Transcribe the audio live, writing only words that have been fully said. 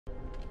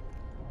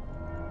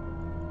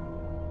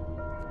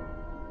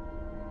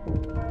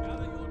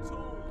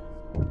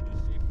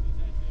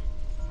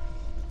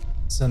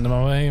Send them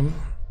away.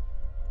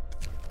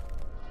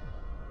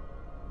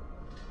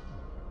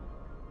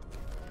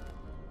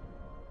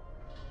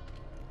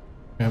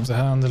 We have to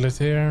handle it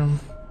here.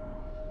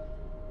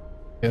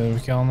 Yeah, we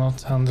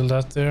cannot handle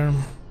that there.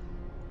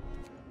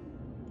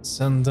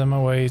 Send them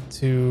away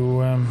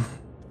to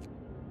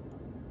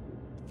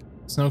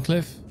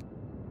Snowcliff.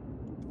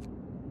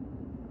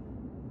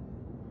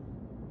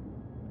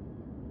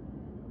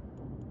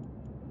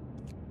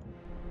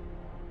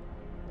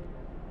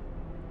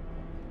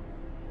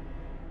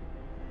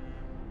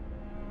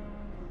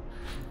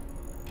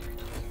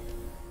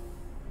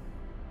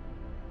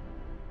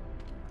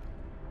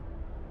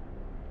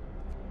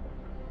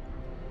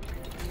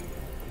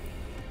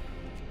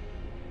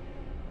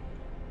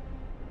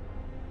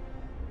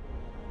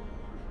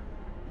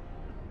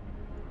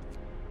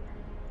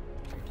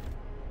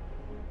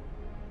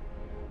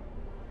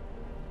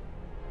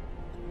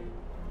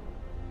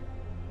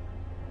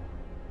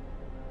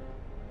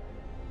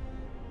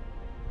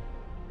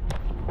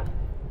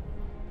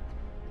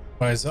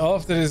 Alright, so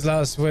after this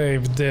last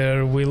wave,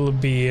 there will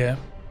be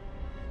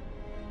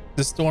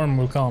the storm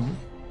will come.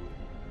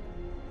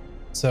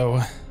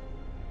 So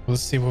we'll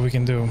see what we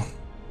can do.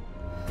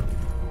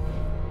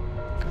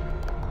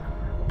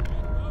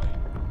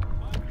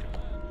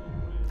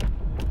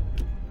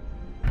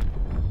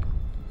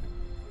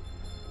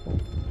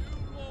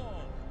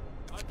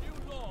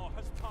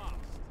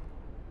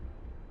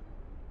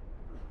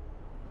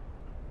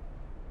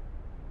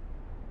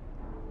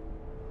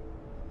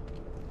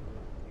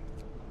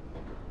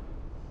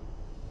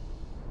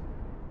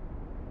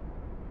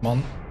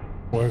 Come on,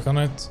 work on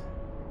it.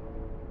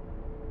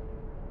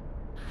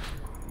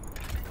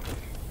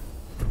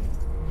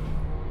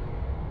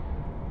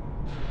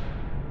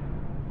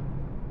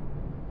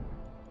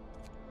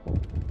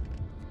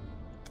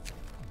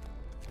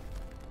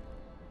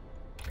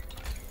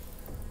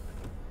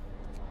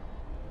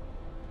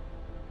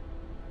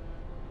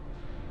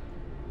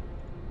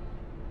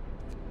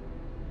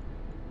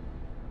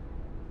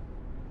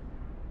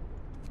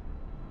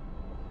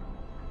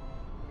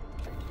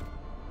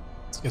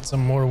 Get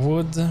some more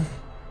wood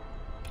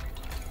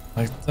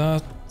like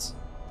that.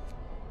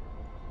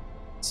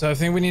 So I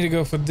think we need to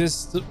go for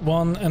this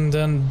one and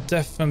then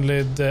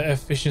definitely the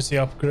efficiency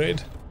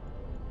upgrade.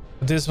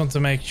 This one to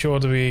make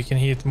sure that we can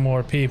hit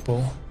more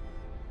people,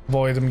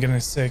 avoid them getting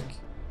sick,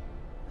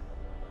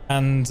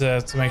 and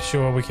to make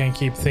sure we can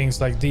keep things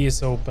like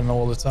these open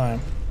all the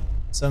time.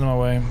 Send them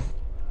away.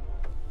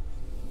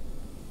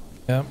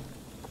 Yeah.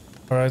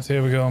 All right,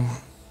 here we go.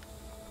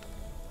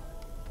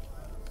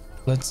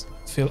 Let's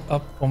fill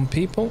up on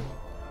people.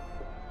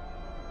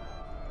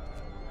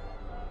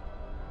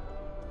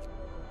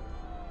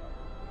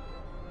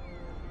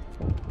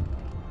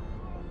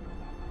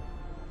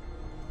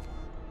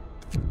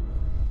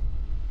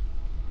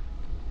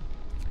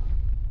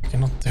 I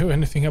cannot do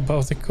anything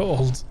about the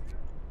cold.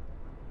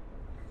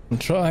 I'm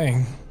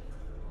trying.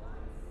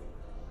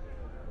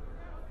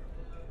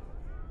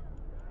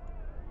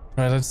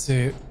 Right, let's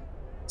see.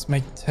 Let's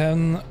make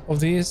 10 of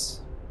these.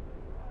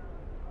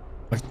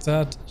 Like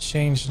that,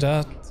 change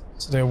that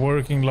so they're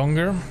working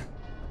longer.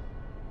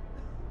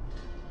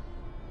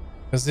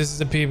 Because this is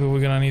the people we're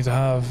gonna need to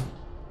have.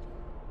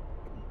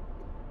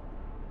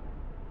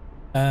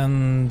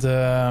 And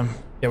yeah,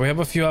 we have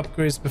a few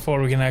upgrades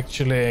before we can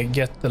actually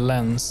get the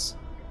lens.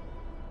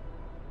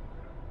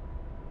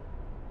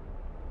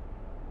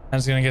 And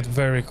it's gonna get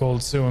very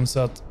cold soon,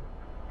 so that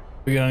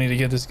we're gonna need to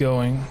get this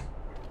going.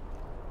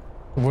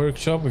 The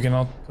workshop, we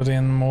cannot put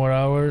in more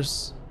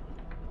hours.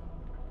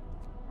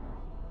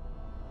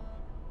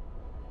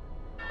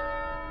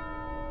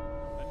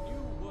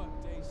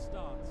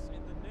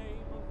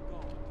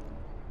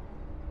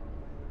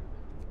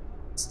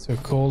 It's too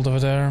cold over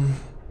there.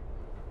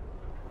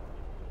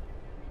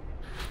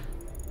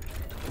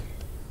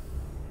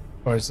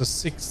 Alright, so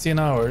 16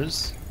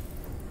 hours.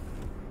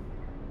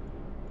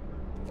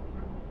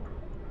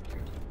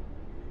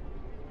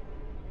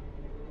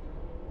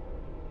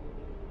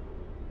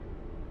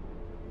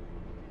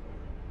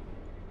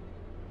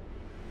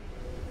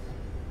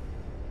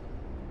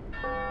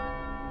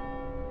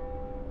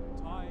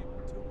 Time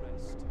to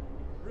rest.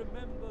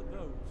 Remember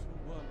those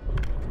who work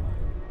overtime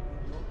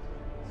in your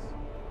trades.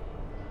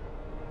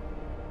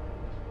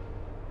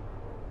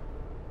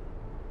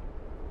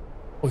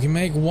 We can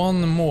make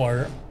one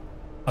more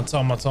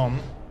automaton.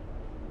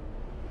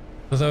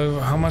 So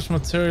how much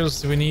materials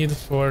do we need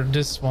for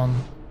this one?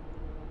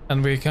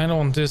 And we kind of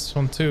want this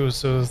one too,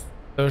 so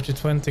 30,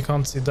 20,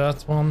 can't see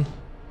that one.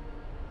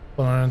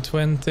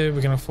 120,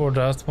 we can afford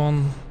that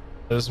one.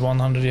 There's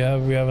 100, yeah,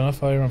 we have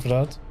enough iron for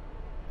that.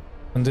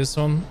 And this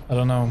one, I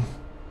don't know.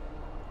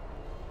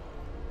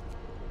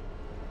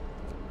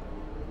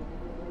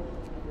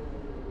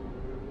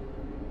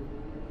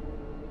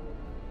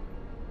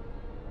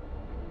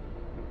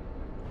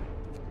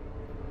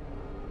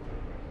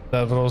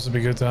 That would also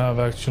be good to have,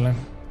 actually.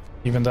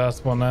 Even that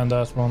one and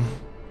that one.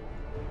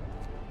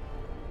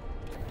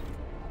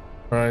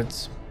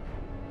 Right.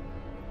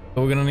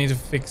 But we're gonna need to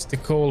fix the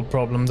coal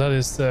problem. That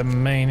is the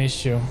main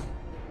issue.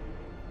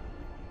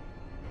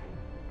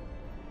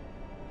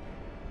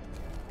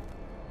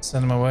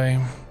 Send them away.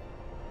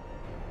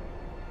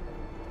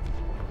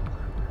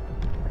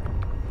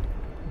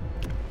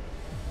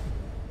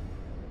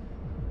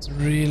 There's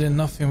really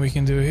nothing we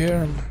can do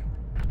here.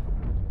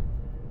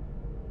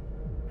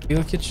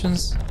 Steel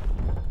kitchens.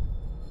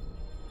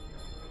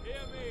 Hear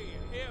me,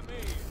 hear me.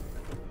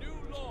 New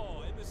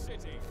law in the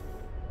city.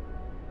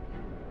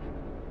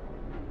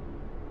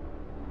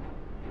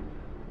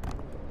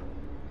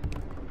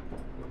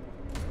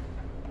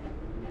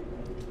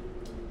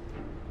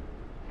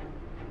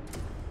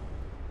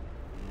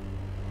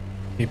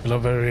 People are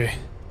very...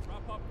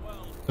 Wrap up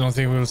well. I don't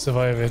think we'll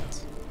survive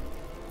it.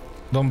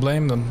 Don't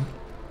blame them.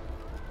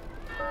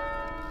 A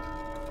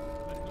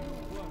new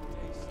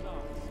workday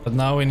starts. But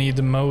now we need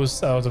the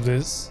most out of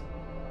this.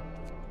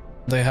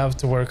 They have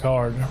to work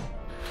hard.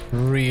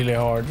 Really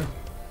hard.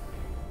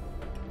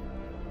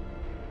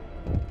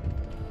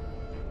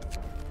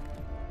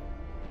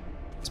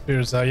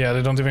 Spirits are, yeah,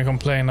 they don't even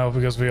complain now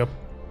because we are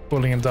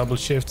pulling in double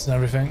shifts and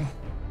everything.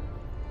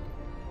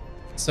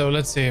 So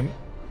let's see.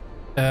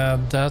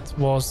 That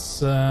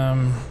was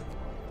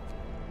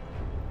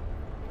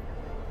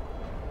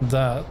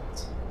that.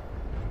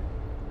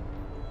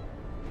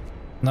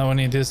 Now I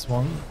need this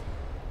one.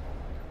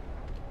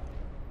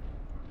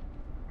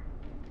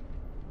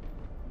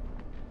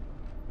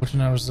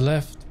 14 hours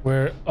left.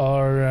 Where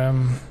are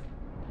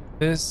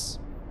this?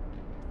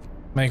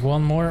 Make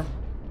one more.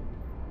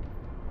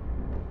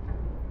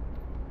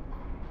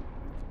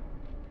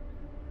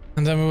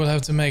 And then we will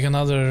have to make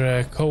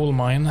another coal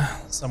mine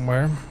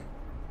somewhere.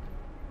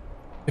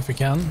 If we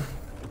can.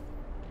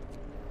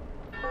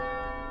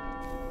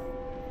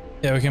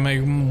 Yeah, we can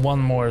make one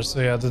more, so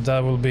yeah,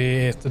 that will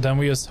be it. Then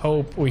we just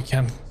hope we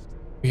can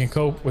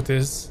cope with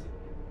this.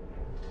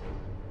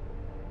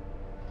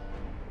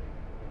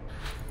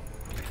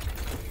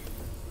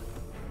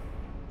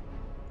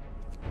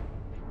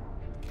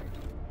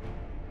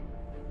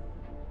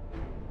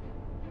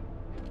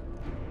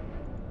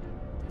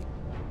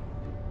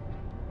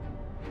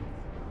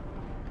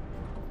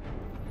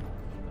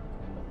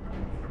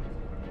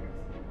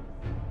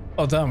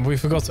 Oh damn, we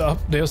forgot to up.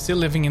 They are still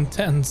living in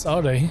tents,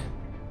 are they?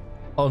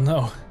 Oh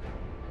no.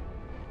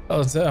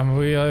 Oh damn,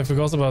 I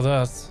forgot about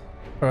that.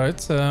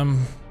 Alright,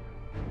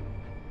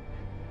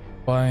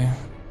 why?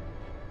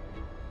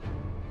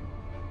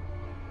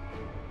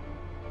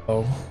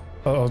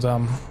 Oh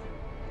damn.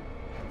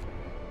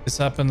 This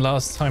happened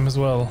last time as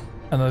well,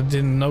 and I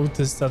didn't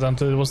notice that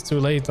until it was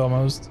too late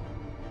almost.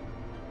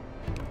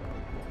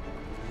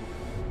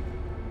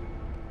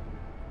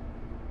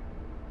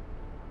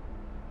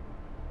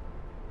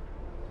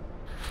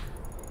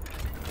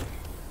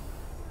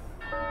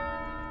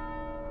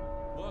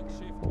 Work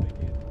shift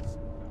begins.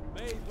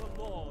 May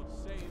the Lord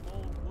save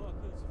all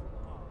workers from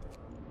harm.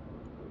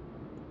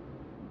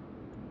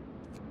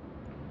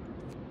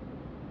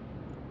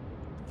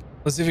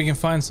 Let's see if we can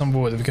find some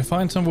wood. If we can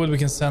find some wood, we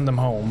can send them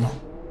home.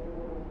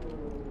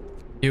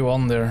 You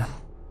on there.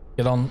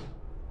 Get on.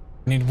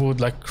 We need wood,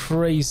 like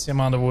crazy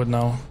amount of wood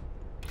now.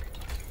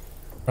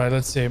 Right,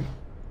 let's see.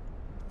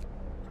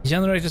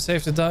 Generator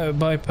safety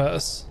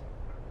bypass.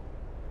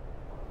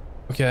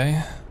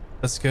 Okay,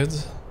 that's good.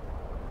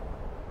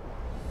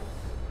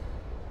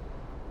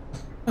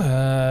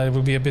 It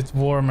will be a bit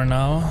warmer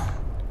now.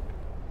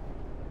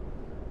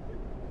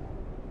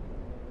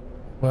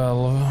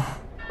 Well,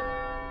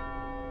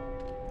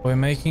 we're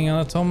making an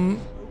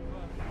atom.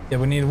 Yeah,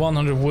 we need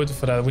 100 wood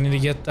for that. We need to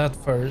get that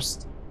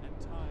first,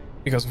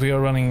 because we are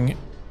running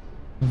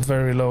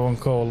very low on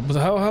coal. But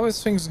how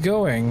is things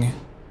going?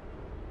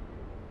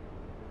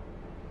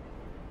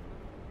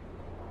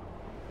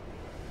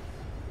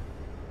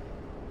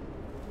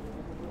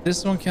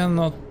 This one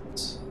cannot.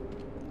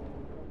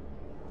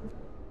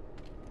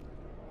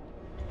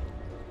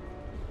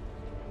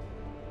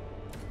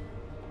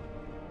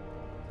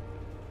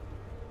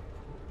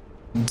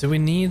 Do we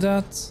need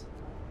that?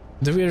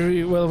 Do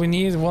we well, we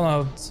need one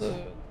out.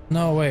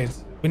 No, wait.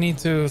 We need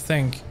to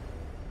think.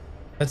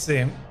 Let's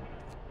see.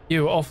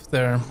 You off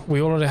there.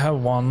 We already have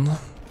one.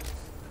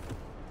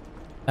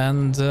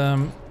 And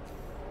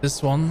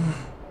this one.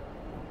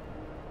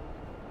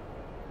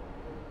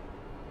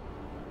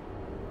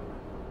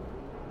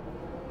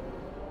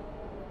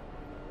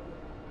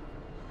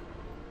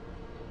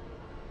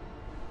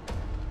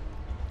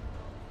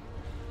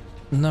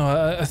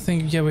 No, I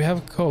think, yeah, we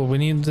have coal. We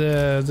need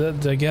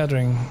the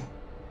gathering.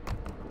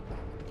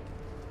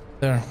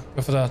 There,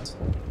 go for that.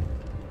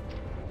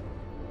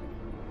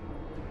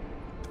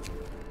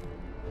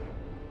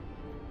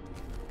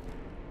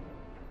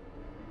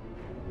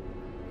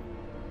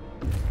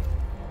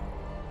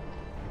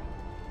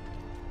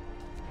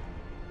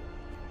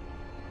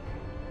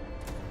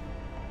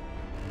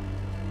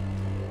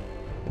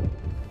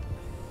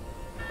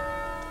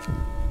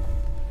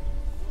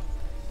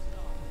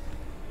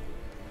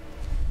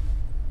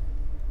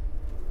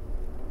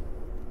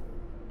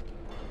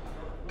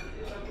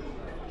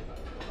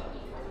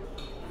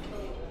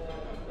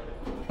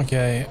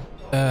 Okay,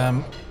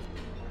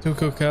 2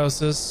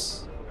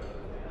 cookhouses.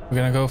 We're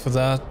gonna go for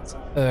that.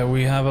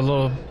 We have a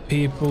lot of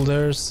people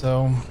there,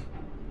 so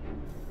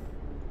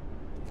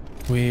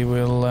we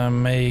will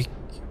make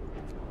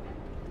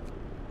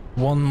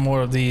 1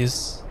 more of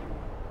these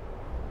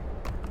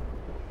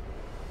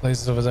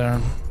places over there.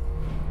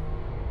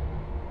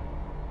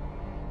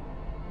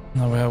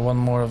 Now we have 1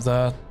 more of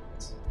that.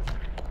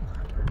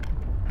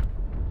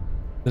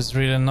 There's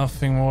really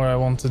nothing more I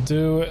want to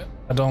do.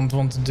 I don't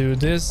want to do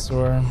this,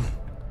 or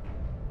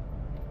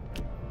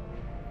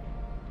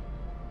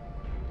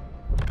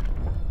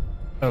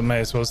I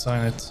may as well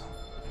sign it.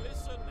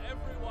 Listen,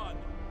 everyone.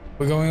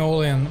 We're going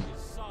all in.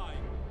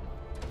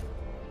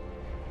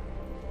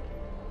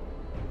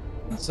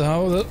 So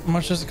how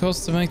much does it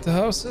cost to make the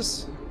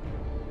houses?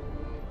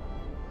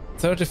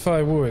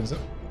 35 wood.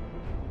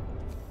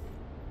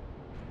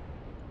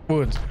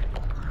 Wood.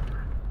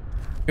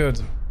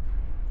 Good.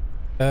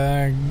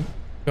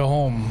 Go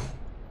home.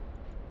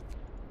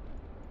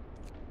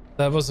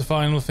 That was the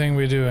final thing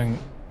we're doing.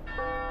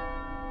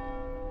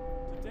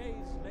 Today's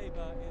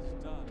labor is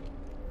done.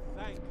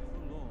 Thank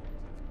the Lord.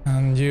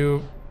 And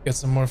you get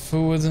some more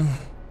food.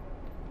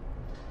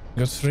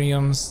 Got 3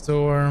 on the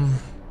store.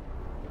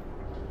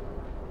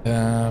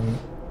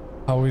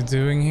 How are we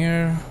doing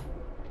here?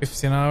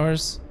 15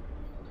 hours.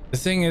 The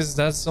thing is,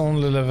 that's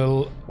only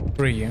level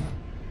 3.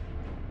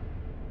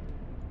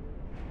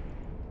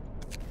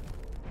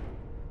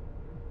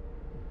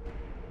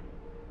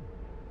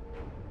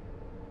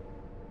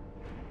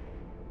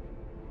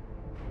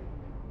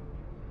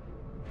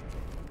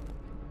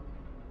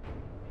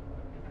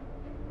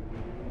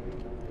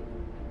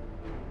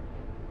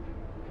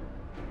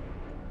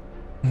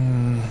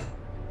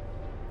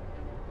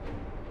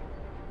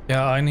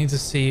 Yeah, I need to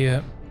see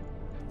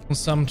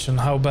consumption.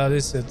 How bad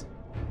is it?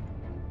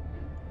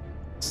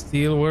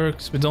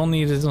 Steelworks. We don't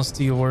need it on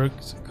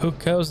steelworks.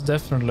 Cookhouse,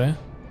 definitely.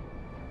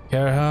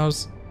 Care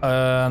house.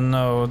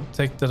 No,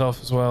 take that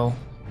off as well.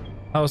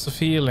 House of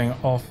healing,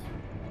 off.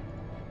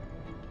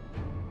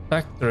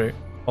 Factory,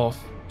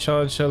 off.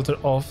 Child shelter,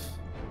 off.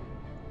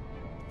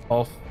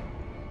 Off.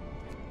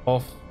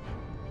 Off.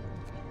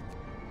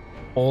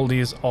 All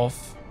these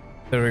off.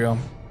 There we go.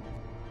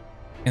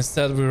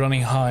 Instead, we're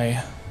running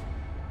high.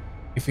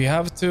 If we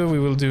have to, we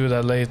will do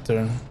that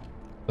later.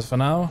 But for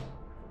now,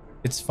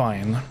 it's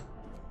fine.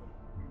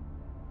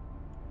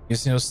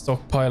 Just need to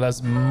stockpile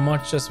as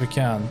much as we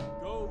can.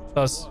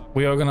 Plus,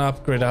 we are gonna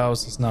upgrade the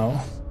houses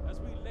now.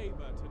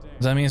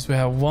 That means we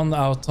have 1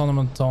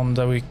 automaton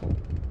that we...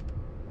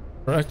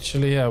 Or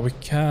actually, yeah, we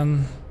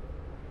can...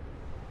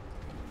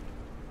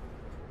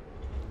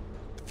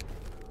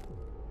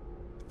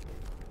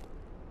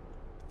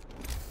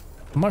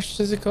 How much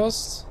does it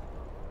cost?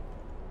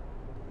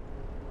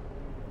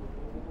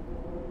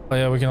 Oh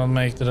yeah, we cannot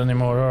make that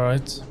anymore,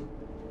 alright.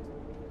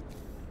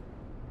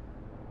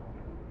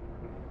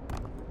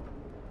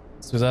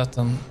 Let's do that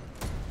then.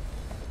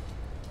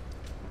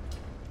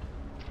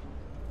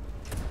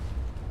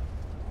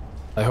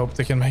 I hope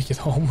they can make it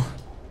home.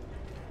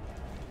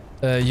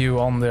 You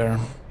on there.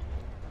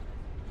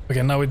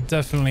 Okay, now we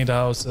definitely need the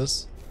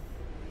houses.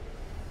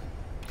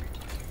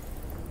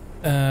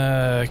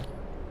 Can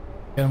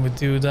we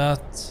do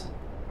that?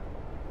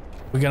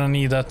 We're gonna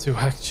need that too,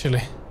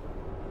 actually.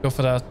 Go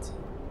for that.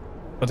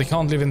 But they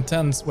can't live in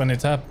tents when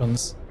it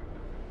happens.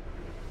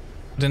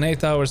 But in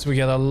 8 hours we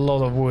get a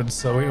lot of wood,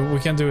 so we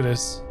can do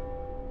this.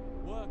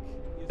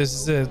 This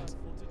is it.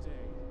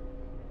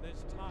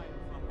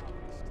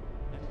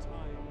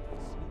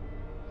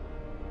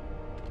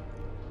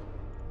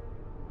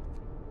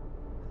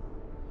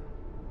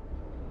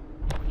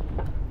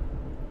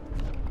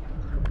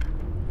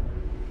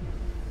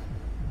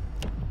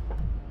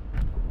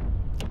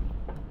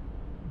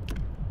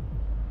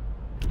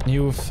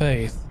 New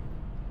faith.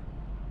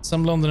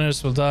 Some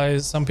Londoners will die,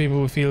 some people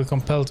will feel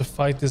compelled to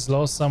fight this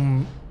loss,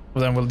 some of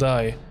them will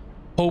die.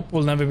 Hope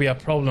will never be a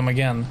problem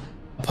again.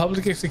 A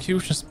public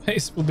execution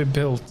space will be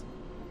built.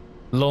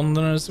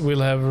 Londoners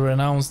will have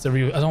renounced their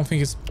view. I don't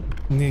think it's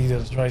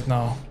needed right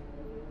now.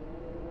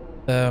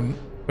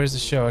 Where's the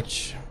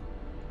church?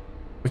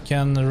 We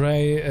can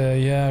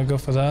array, yeah, go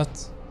for that.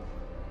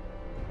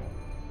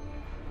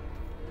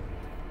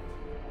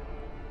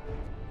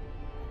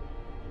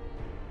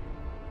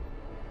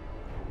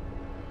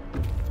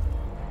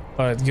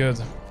 Alright, good.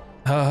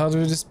 How do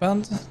we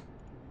disband?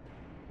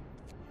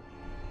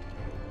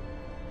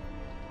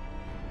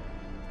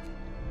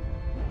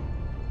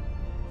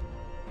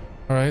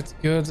 Alright,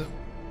 good.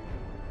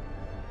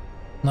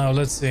 Now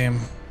let's see.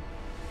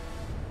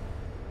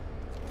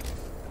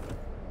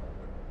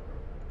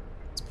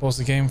 Let's pause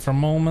the game for a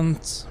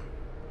moment.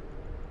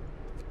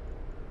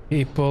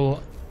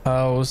 People,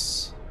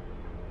 house.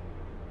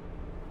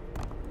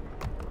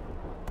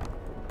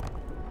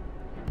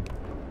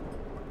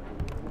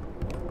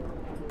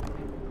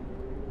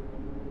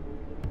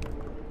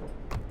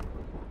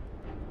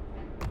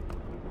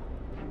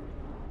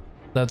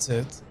 That's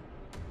it.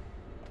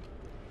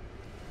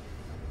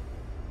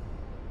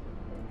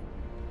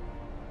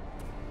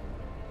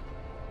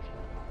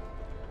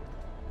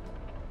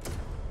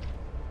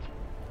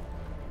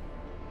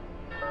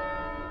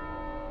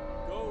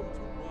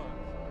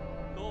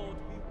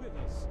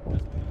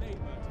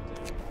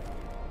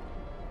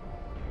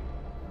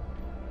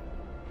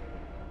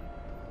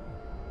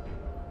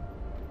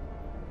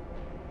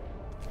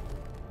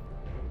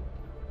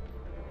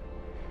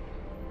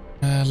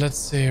 Let's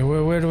see,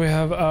 where do we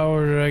have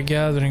our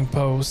gathering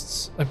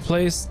posts? I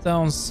placed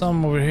down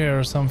some over here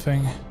or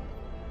something.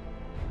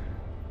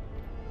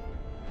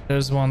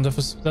 There's one,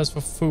 that's for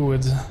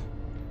food.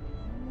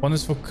 One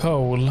is for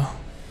coal. I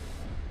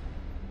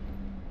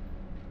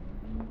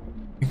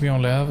think we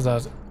only have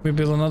that. We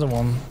build another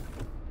one.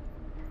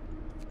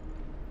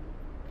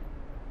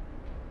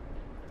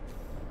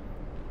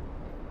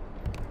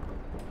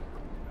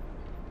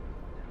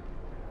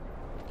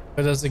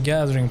 But that's a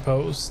gathering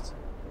post.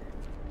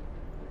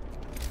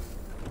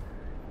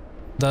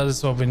 That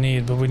is what we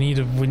need, but we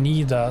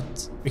need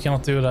that. We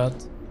cannot do that.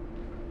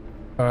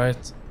 All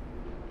right.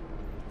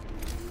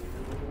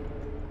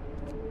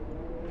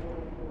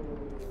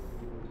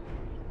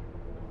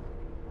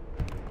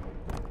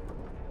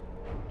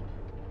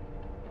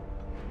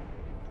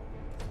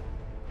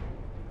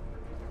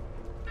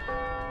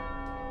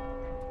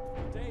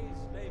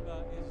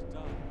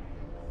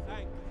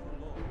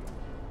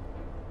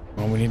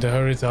 We need to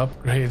hurry to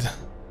upgrade.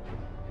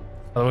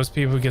 Otherwise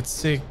people get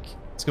sick.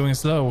 It's going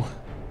slow.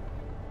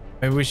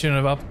 Maybe we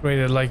shouldn't have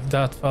upgraded like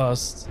that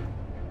fast.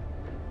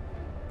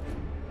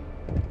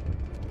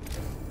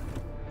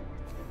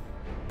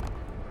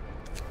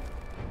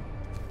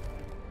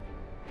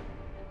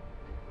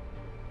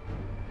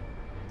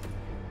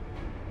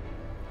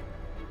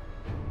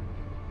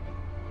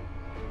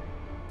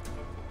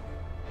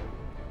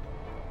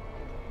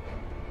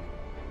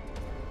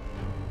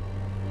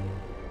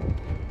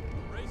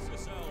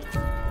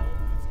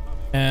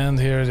 And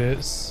here it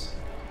is.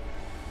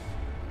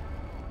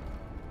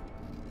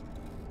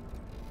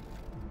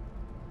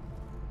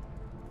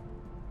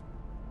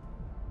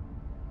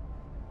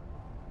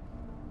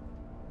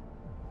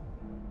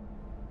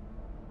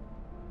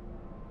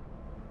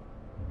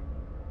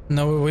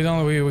 No, we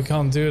don't. We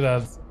can't do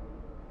that.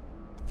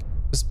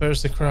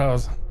 Disperse the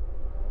crowd.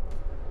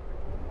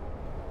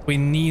 We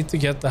need to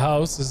get the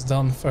houses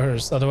done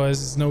first,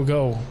 otherwise it's no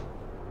go.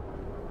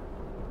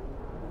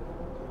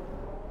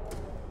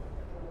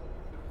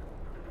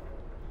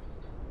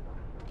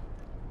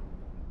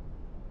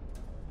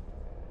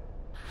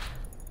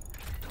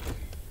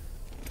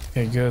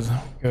 Okay, good,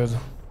 good.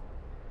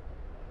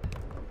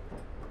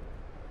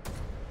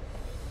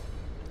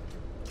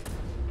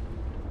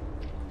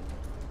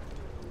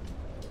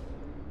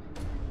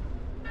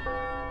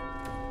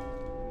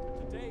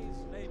 Today's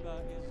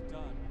labor is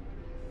done.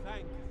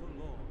 Thank the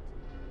Lord.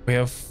 We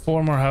have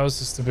 4 more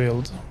houses to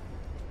build.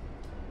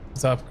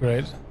 Let's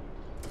upgrade.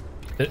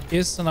 There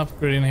is an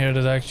upgrade in here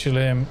that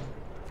actually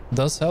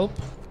does help.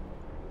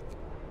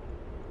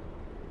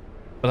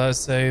 But I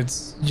say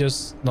it's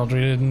just not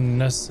really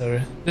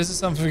necessary. This is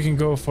something we can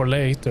go for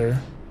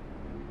later.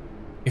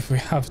 If we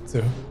have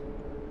to.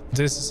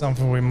 This is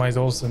something we might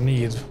also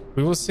need.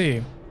 We will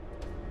see.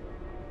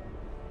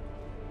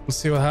 We'll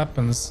see what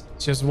happens.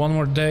 Just one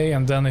more day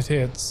and then it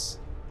hits.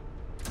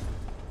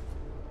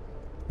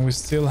 We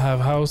still have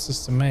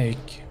houses to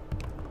make.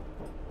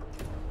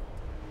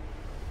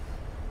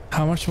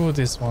 How much would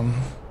this one?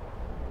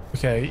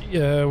 Okay,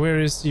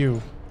 where is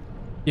you?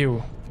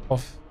 You.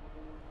 Off.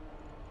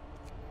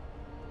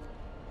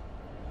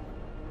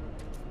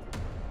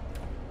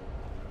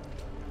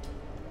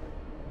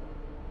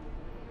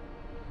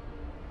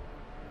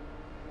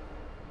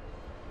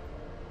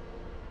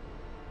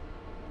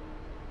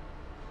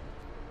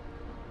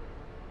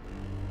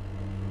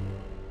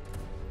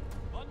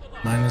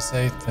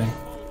 -80.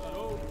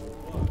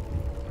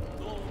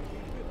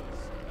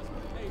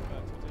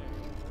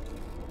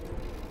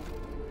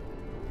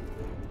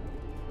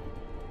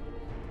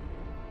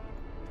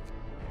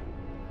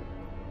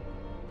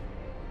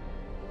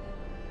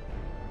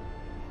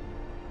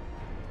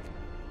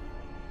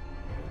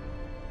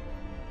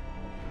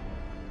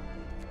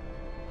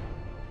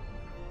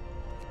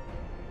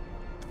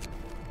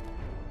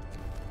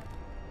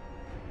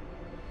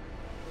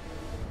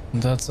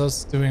 That's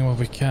us doing what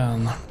we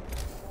can.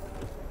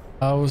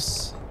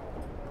 House.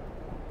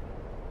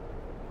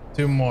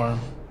 2 more.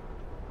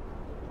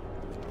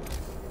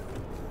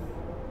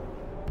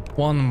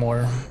 1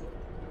 more.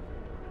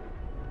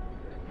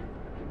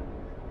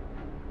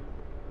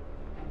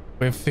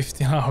 We have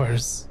 15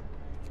 hours.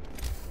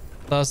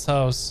 Last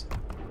house.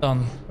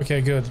 Done.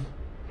 Okay, good.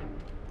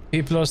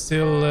 People are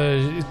still...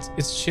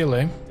 it's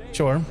chilly.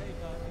 Sure.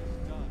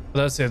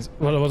 But that's it.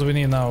 What do we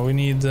need now? We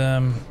need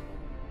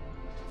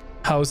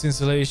house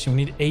insulation.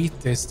 We need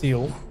 80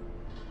 steel.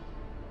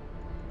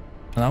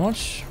 And how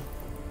much?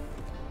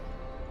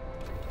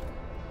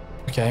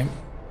 Okay.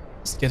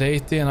 Let's get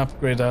 80 and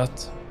upgrade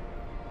that.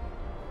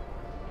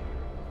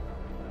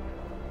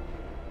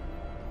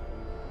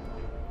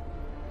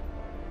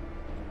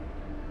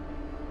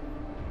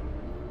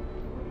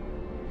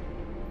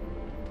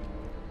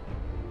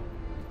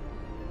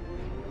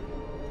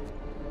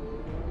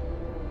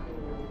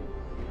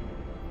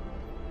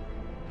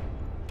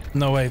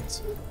 No,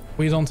 wait.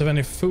 We don't have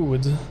any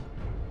food.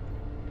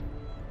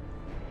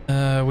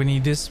 We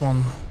need this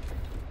one.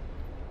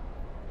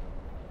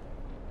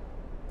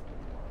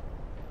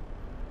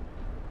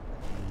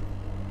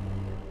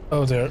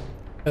 Oh, there.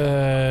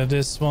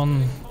 This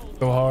one.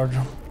 Go hard.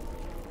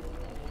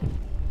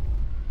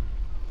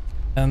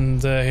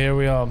 And here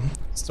we are.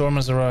 Storm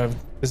has arrived.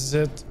 This is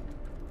it.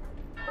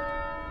 A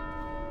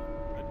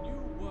new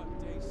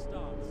workday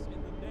starts in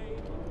the name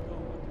of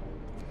God.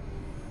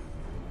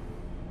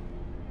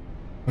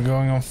 We're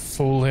going on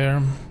full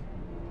here.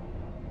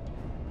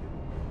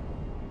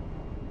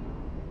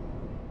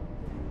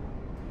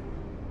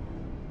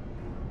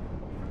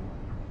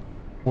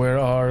 Where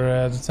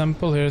are the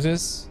temple? Here it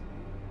is.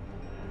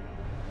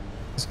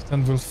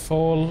 Discontent will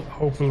fall,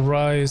 hope will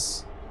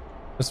rise.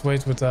 Let's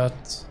wait with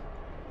that.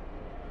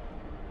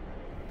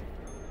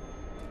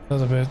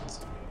 A bit.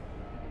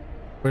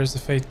 Where's the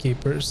Fate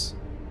Keepers?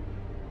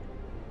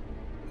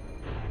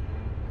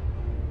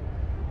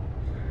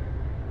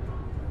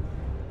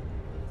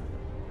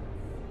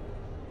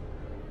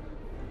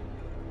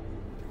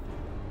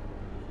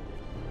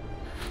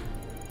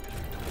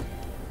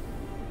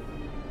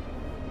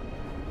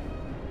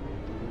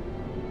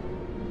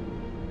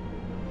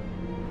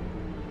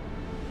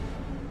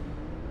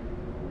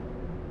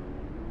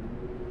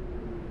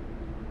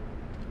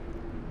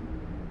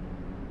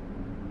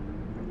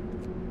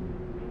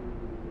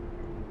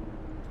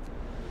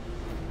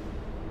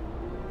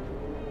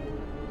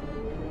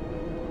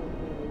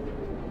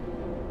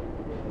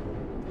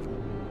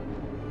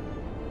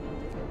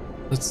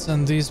 Let's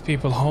send these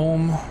people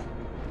home.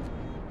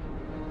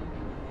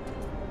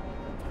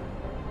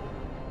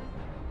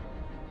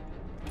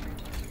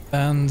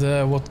 And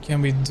what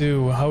can we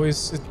do? How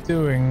is it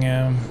doing?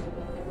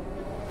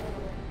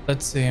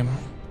 Let's see.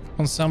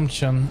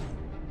 Consumption.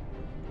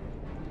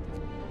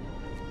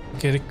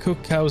 Okay, the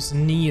cookhouse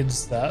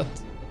needs that.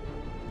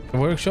 The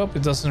workshop,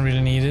 it doesn't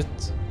really need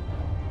it.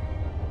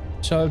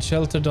 Child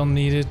shelter don't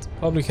need it.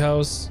 Public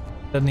house,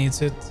 that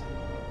needs it.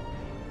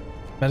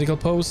 Medical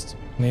post,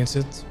 needs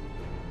it.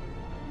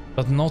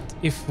 But not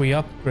if we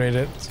upgrade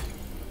it.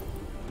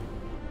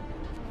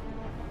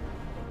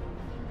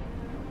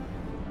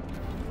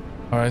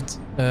 Alright,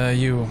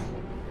 you.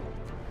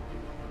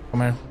 Come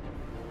here.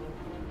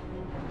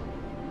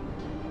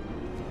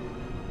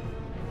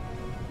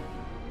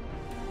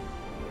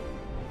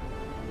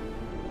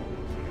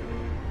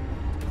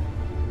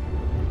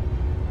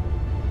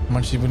 How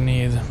much you would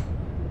need?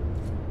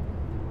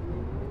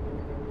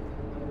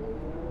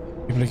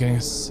 People are getting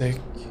sick.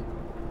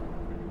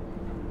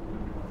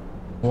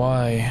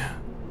 Why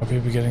are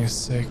people getting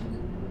sick?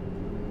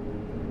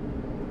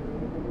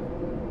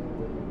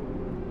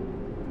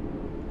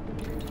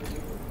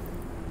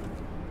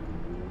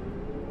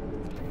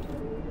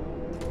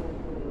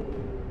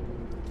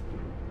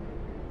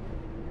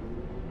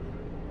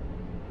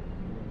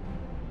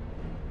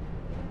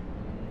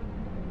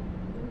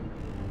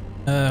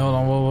 Hold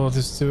on, what will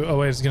this do? Oh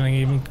wait, it's getting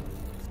even...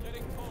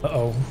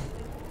 Uh-oh.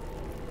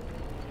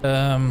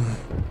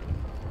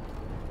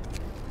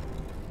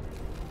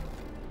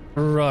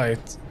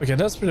 Right. Okay,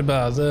 that's pretty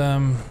bad.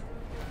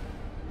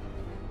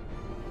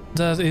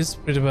 That is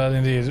pretty bad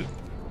indeed.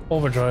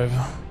 Overdrive.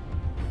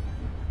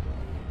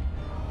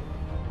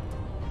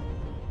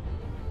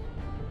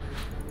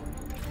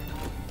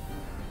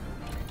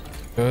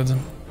 Good.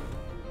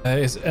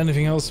 Is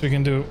anything else we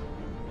can do?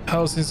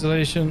 House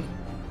installation.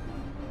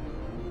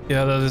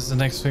 Yeah, that is the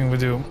next thing we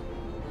do.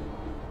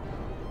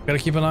 Gotta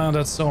keep an eye on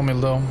that sawmill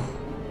though.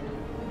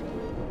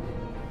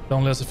 It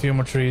only has a few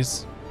more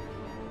trees.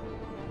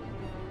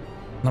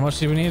 How much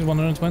do we need?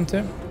 120?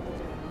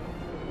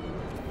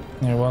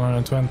 Yeah,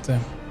 120.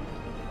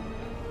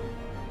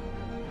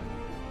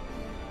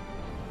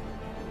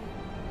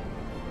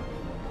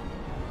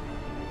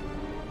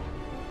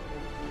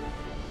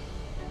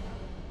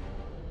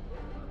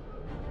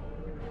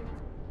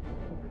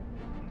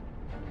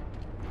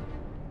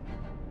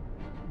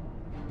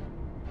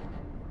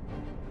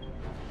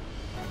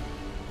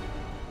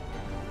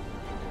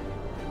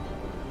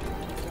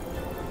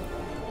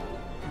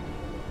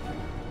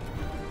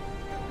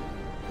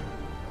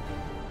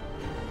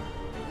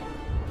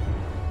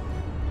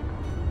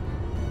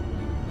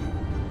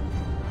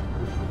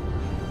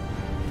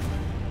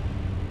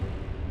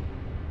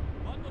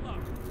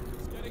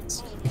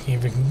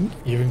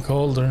 Even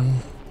colder.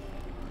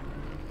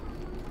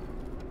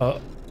 Oh.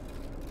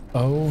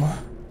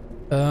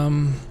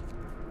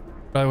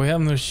 Right, we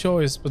have no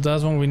choice, but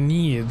that's one we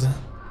need.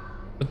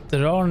 But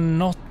there are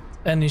not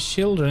any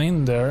children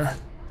in there.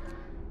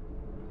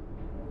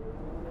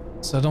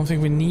 So I don't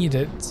think we need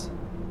it.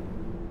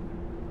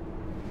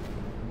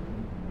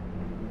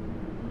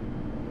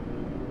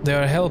 They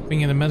are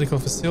helping in the medical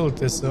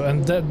facilities, so,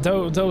 and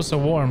those are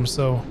warm,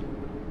 so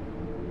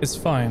it's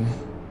fine.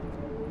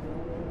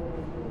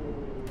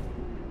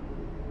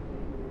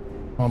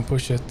 Come on,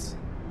 push it.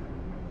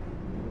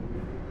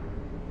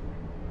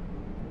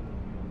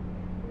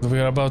 We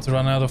are about to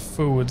run out of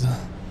food.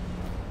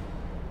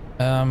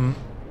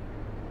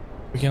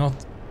 We cannot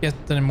get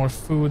any more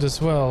food as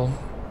well.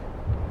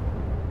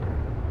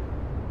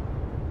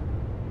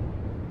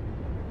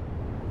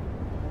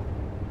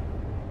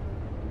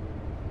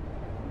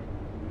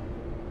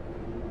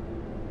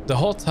 The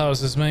hot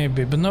houses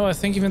maybe, but no, I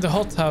think even the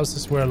hot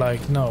houses were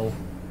like, no.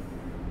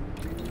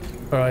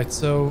 Alright,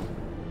 so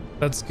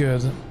that's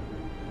good.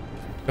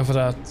 Go for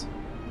that.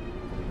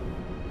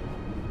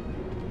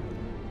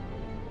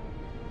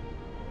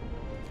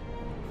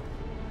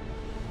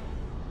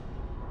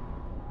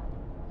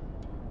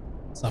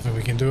 There's nothing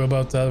we can do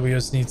about that, we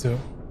just need to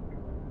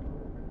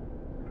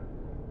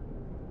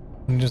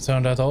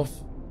turn that off.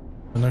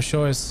 No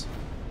choice.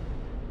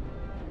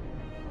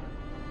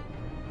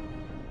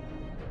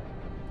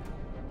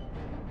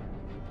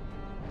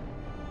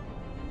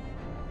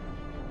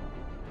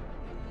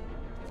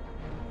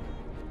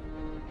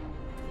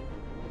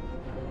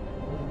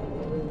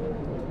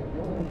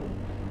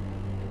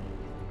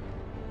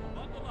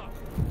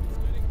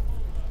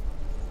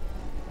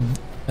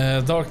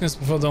 Darkness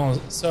before dawn.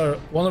 Sir,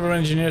 one of our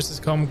engineers has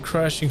come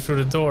crashing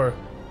through the door.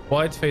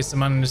 White-faced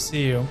man in the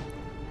see you.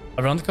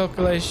 I run the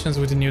calculations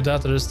with the new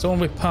data. The storm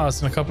will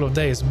pass in a couple of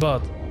days,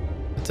 but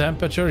the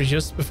temperature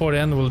just before the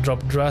end will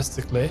drop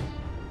drastically.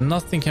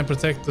 Nothing can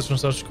protect us from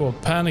such cold.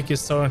 Panic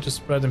is starting to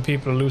spread and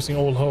people are losing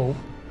all hope.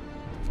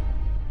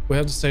 We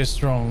have to stay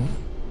strong.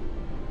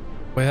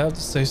 We have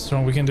to stay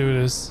strong. We can do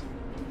this.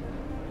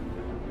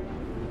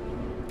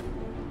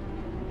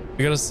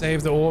 We gotta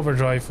save the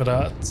overdrive for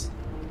that.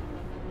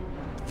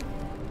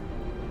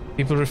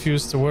 People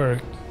refuse to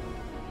work.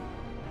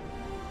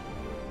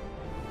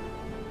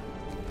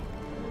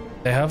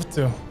 They have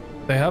to.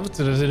 They have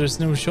to. There's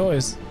no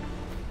choice.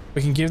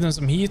 We can give them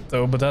some heat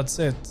though, but that's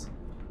it.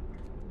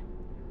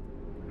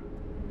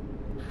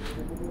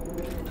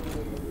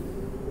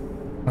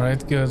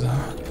 Alright, good.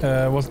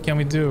 What can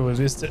we do?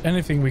 Is there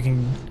anything we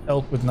can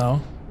help with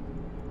now?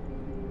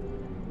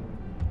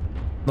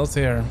 Not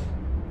here.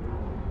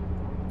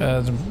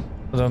 I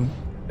don't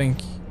think.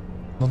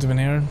 Not even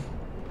here.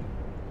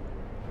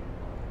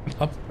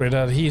 Upgrade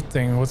that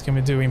heating. What can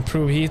we do?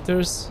 Improve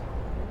heaters?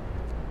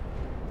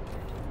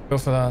 Go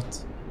for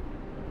that.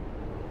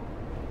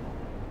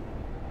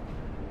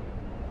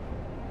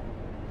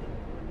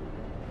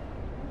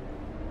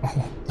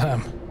 Oh,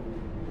 damn.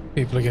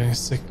 People are getting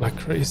sick like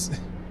crazy.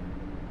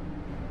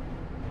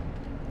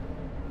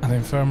 And the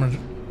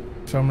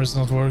infirmary's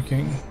not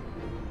working.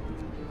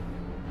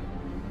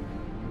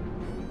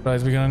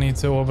 Right, we're gonna need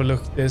to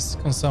overlook this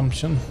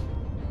consumption.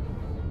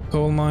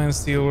 Coal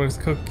mines, steelworks,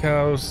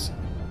 cookhouse.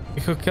 The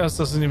cookhouse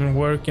doesn't even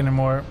work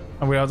anymore,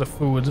 and we're out of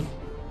food.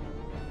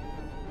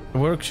 The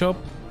workshop,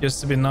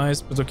 just to be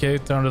nice, but okay,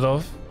 turn it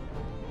off.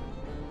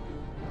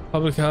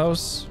 Public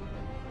house,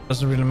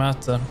 doesn't really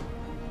matter.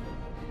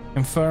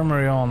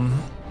 Infirmary on.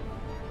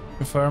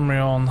 Infirmary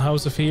on.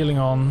 House of healing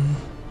on.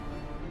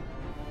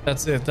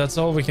 That's it, that's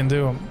all we can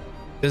do.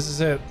 This is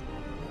it.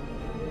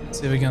 Let's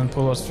see if we can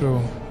pull us through.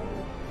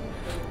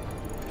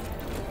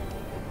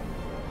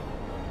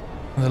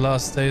 And the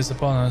last day is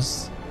upon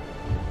us.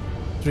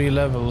 3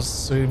 levels,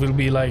 so it will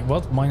be like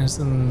what? Minus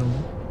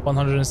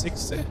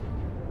 160?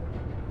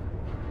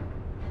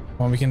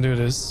 Well, we can do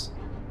this.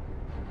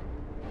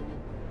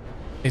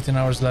 18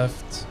 hours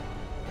left.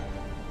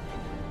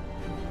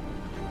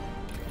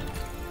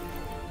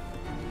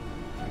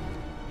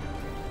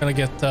 Gonna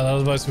get that,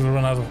 otherwise we will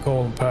run out of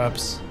coal,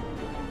 perhaps.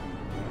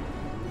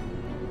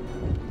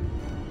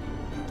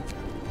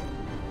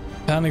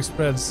 Panic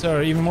spreads.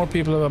 Sir, even more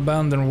people have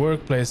abandoned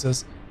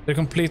workplaces. They're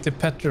completely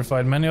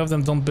petrified. Many of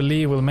them don't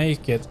believe we'll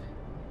make it.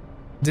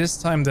 This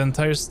time the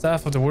entire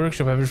staff of the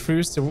workshop have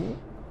refused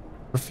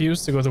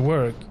to go to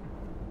work.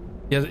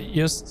 Yeah,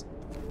 just...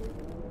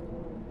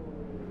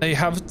 They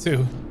have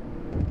to.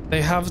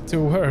 They have to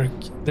work.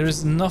 There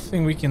is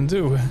nothing we can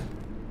do.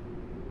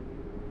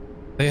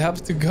 They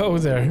have to go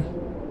there.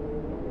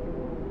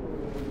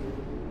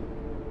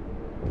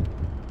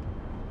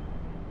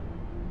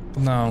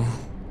 No.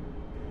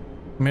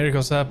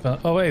 Miracles happen.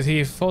 Oh wait,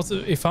 he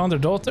found their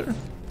daughter?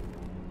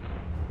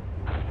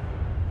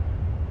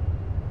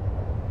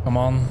 Come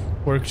on,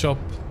 workshop.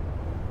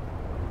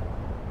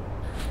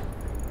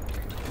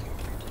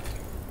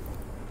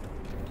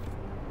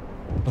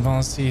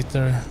 Advanced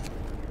heater.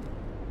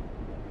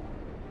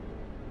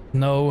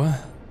 No.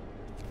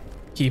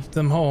 Keep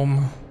them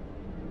home.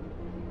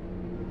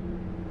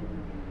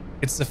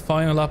 It's the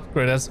final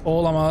upgrade, that's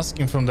all I'm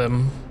asking from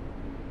them.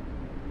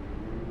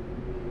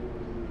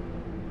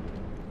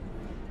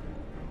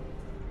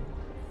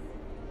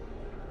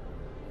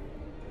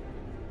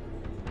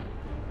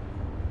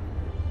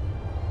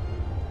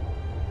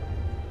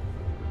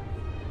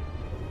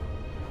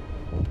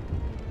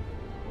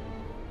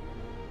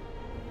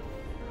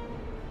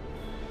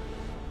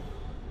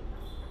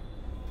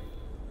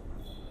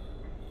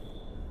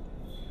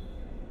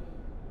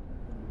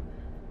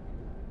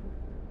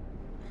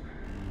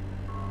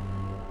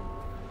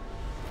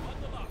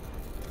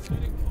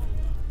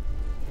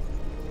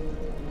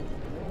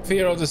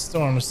 Fear of the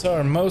storm.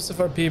 Sir, most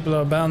of our people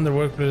have abandoned their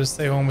work to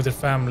stay home with their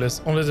families.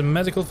 Only the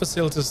medical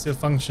facility is still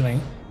functioning.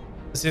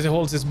 The city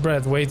holds its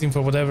breath, waiting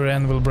for whatever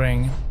end will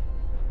bring.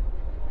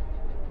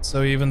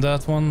 So even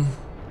that one?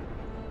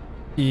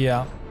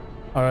 Yeah.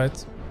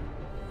 Alright.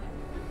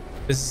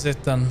 This is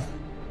it then.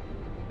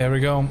 Here we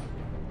go.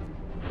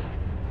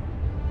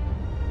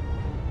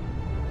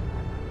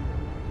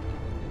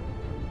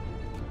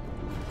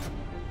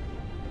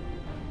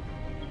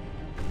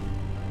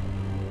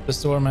 The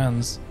storm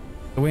ends.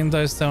 The wind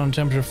dies down,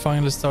 temperature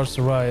finally starts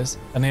to rise,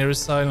 and eerie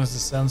silence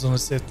descends on the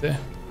city.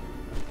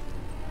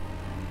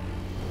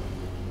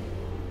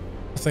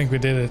 I think we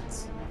did it.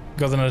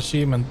 Got an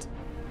achievement.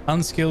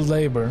 Unskilled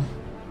labor.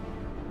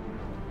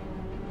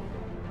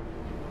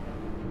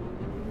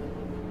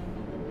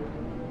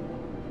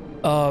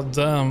 Oh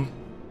damn.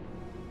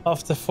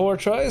 After 4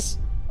 tries?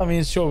 I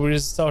mean, sure, we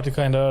just started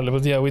kind of early,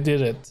 but yeah, we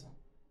did it.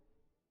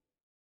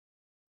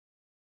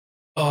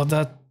 Oh,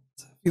 that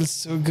feels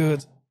so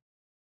good.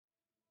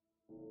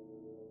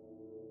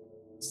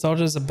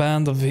 Started as a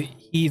band of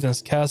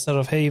heathens cast out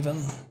of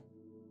haven.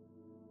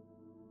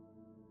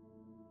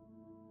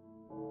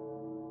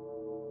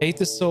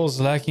 80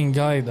 souls lacking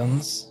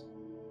guidance.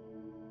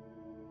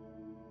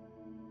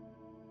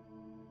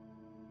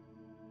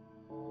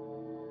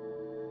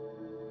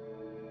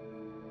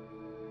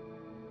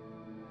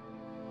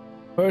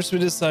 First we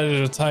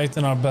decided to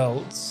tighten our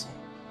belts.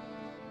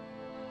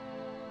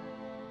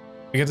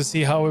 We get to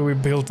see how we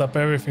built up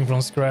everything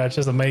from scratch.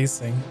 It's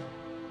amazing.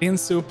 Bean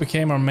soup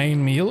became our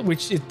main meal,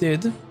 which it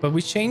did, but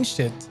we changed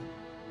it.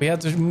 We had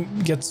to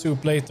get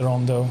soup later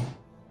on though.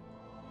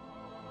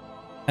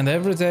 And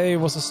every day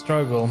was a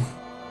struggle.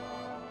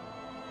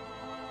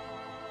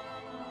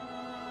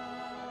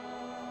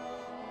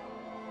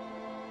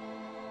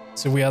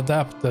 So we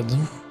adapted.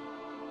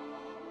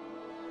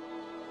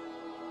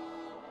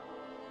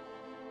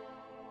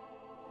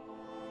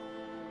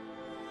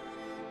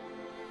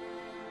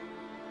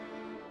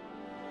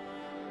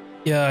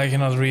 Yeah, I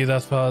cannot read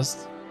that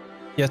fast.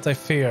 Yet I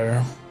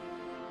fear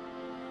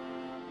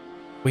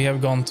we have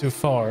gone too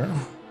far.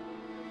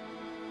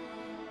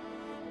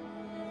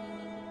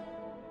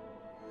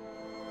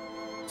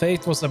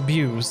 Fate was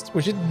abused,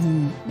 which it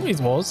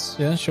was,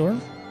 yeah, sure.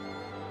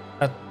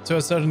 To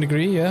a certain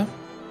degree, yeah.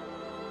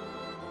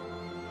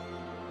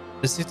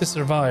 The city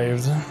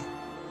survived.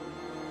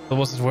 But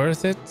was it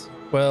worth it?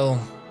 Well,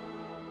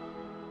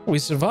 we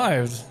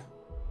survived.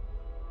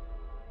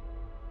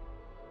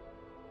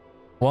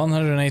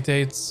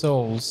 188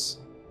 souls.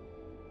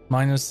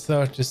 Minus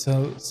 30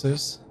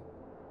 Celsius.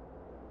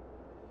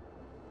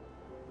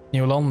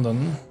 New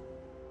London.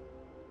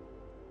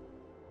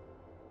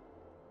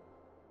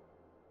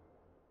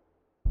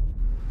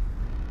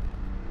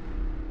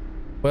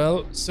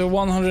 Well, so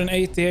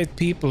 188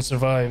 people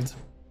survived.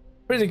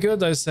 Pretty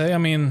good, I say. I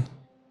mean,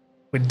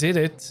 we did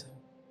it.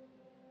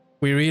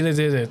 We really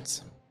did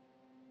it.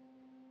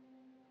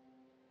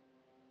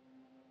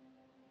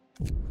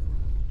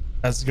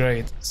 That's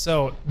great.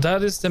 So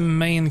that is the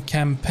main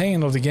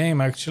campaign of the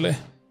game, actually.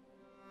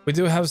 We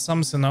do have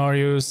some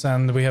scenarios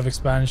and we have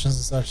expansions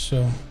and such,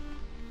 so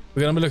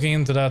we're gonna be looking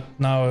into that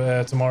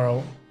now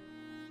tomorrow.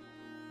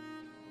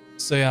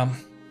 So yeah,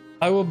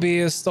 I will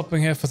be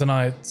stopping here for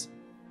tonight.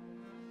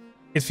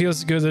 It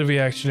feels good that we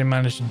actually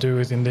managed to do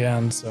it in the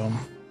end, so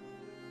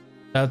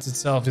that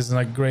itself is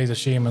a great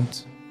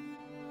achievement,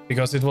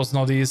 because it was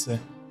not easy.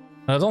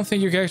 And I don't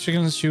think you actually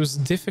can choose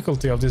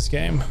difficulty of this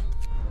game.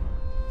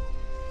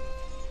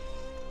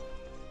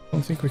 I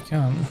don't think we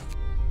can.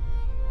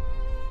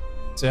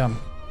 So yeah,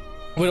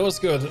 but it was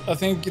good. I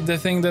think the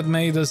thing that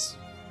made us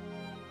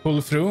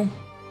pull through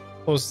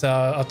was the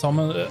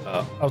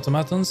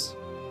automatons.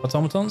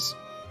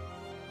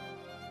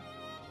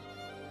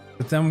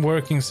 With them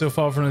working so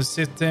far from the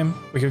city,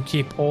 we could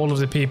keep all of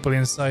the people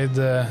inside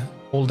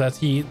all that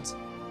heat,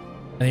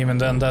 and even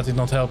then that did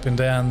not help in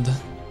the end.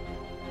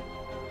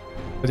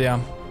 But yeah,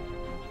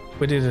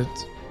 we did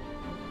it.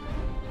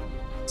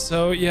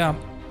 So yeah,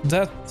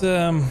 that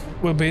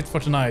will be it for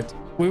tonight.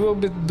 We will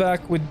be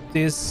back with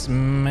this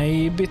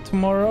maybe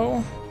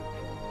tomorrow.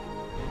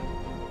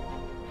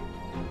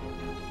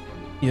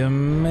 Yeah,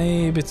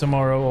 maybe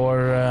tomorrow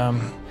or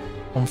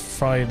on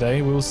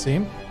Friday, we'll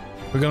see.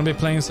 We're gonna be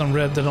playing some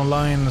Red Dead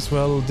Online as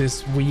well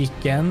this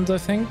weekend, I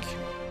think.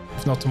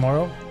 If not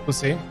tomorrow, we'll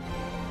see.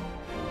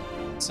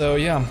 So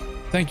yeah,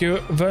 thank you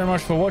very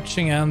much for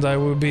watching, and I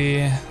will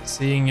be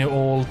seeing you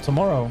all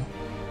tomorrow.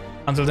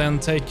 Until then,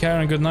 take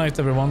care and good night,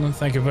 everyone. And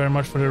thank you very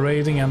much for the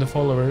rating and the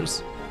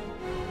followers.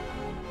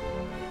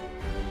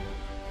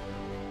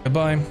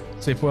 Goodbye.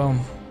 Sleep well.